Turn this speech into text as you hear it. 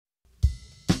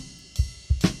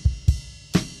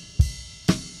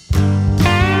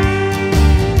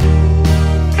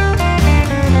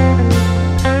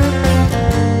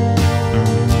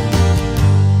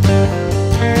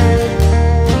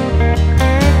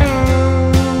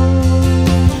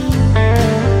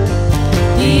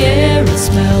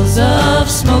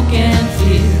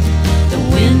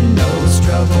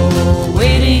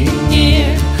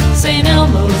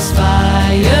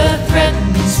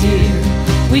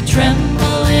we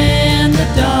tremble in the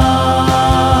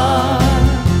dark.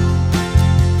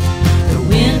 The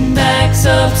wind backs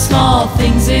up, small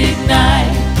things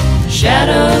ignite,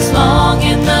 shadows long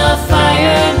in the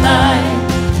firelight,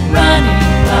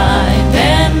 running blind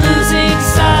and losing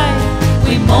sight,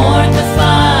 we mourn the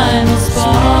final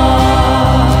spark.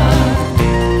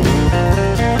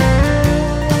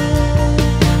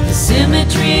 The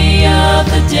symmetry of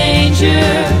the danger,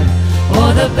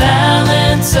 or the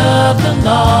balance of the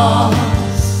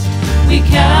loss, we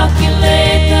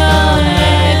calculate the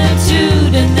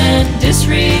magnitude and then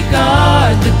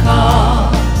disregard the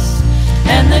cost.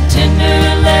 And the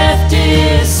tinder left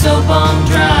is so bone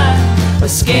dry,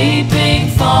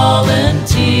 escaping fallen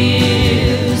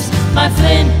tears. My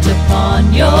flint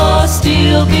upon your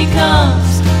steel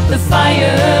becomes the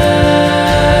fire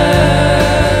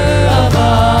of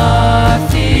our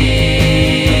fears,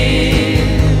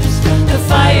 the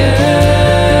fire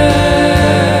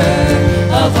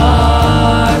of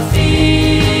our fears.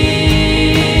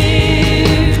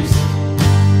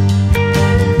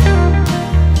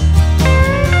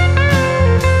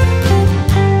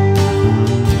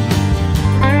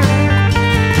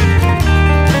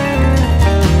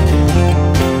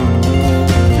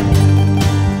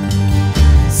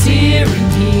 Searing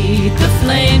heat, the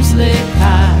flames lick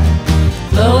high,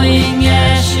 glowing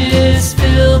ashes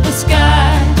fill the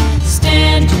sky.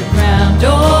 Stand your ground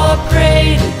or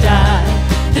pray to die,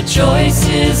 the choice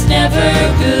is never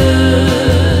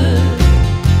good.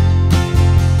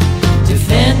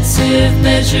 Defensive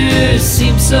measures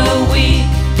seem so weak,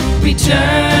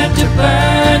 return to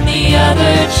burn the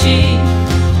other cheek.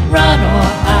 Run or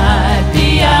hide,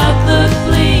 the outlook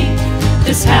bleak,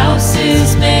 this house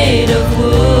is made of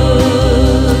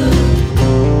wood.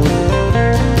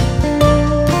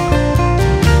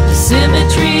 The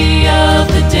symmetry of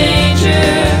the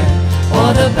danger,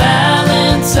 or the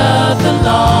balance of the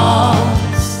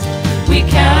loss, we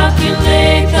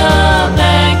calculate the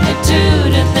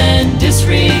magnitude and then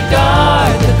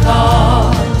disregard the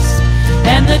cost.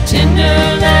 And the tinder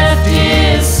left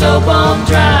is so bone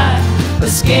dry,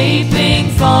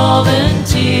 escaping fallen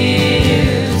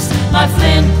tears. My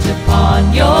flint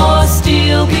upon your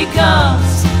steel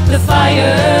becomes the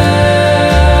fire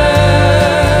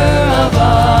of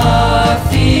our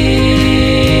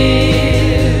fears,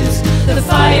 the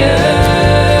fire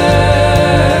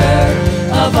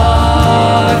of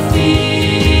our fears.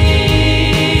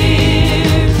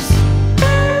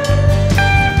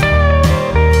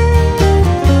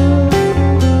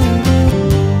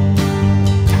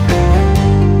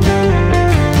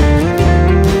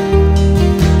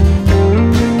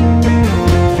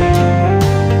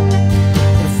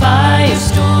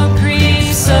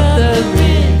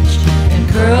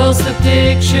 The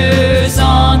pictures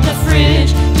on the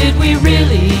fridge, did we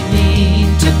really need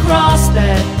to cross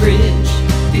that bridge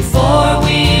before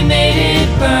we made it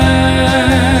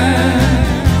burn?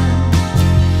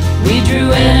 We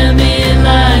drew enemy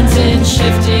lines in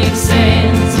shifting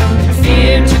sands and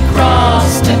feared to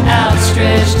cross to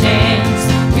outstretched hands.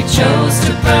 We chose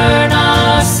to burn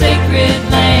our sacred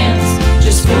lands,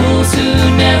 just fools who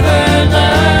never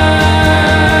learn.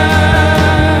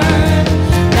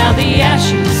 Now the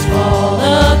ashes fall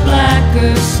a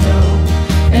blacker snow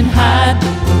and hide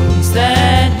the wounds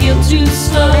that heal too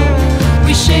slow.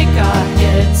 We shake our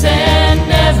heads and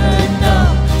never know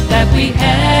that we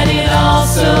had it all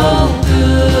so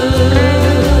good.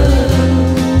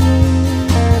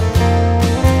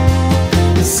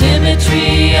 The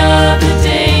symmetry of the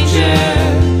danger,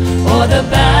 or the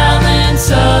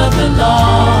balance of the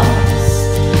loss,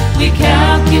 we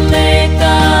calculate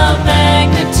the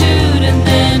magnitude and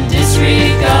then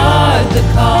disregard the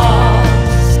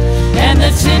cost. And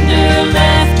the tinder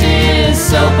left is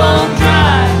so bone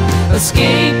dry,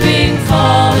 escape